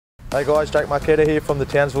Hey guys, Jake Marketo here from the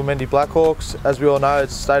Townsville Mendy Blackhawks. As we all know,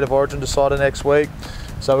 it's State of Origin decider next week,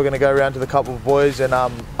 so we're going to go around to the couple of boys and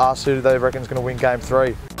ask who they reckon is going to win Game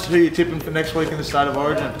 3. Who are you tipping for next week in the State of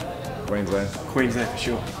Origin? Queensland. Queensland for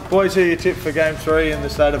sure. Boys, who you tip for Game 3 in the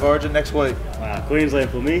State of Origin next week? Queensland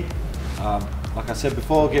for me. Like I said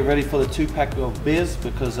before, get ready for the 2-pack of beers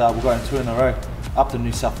because we're going 2 in a row up to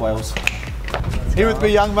New South Wales. Here with me,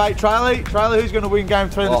 young mate Trayley. Trayley, who's going to win Game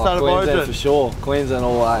 3 in the State of Origin? Queensland for sure. Queensland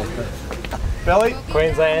all the way. Belly?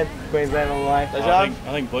 Queensland all the way. I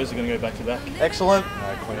think boys are going to go back to back. Excellent.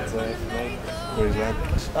 Queensland for me. Queensland.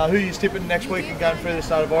 Who are you tipping next week in Game 3 of the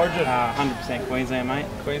State of Origin? 100% Queensland, mate.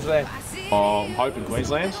 Queensland. I'm hoping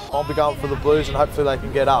Queensland. I'll be going for the Blues and hopefully they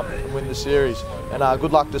can get up and win the series. And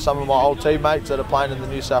good luck to some of my old teammates that are playing in the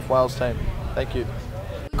New South Wales team. Thank you.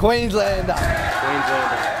 Queenslander.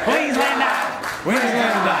 Queenslander. Queenslander.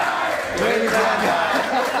 Queenslander. Queenslander.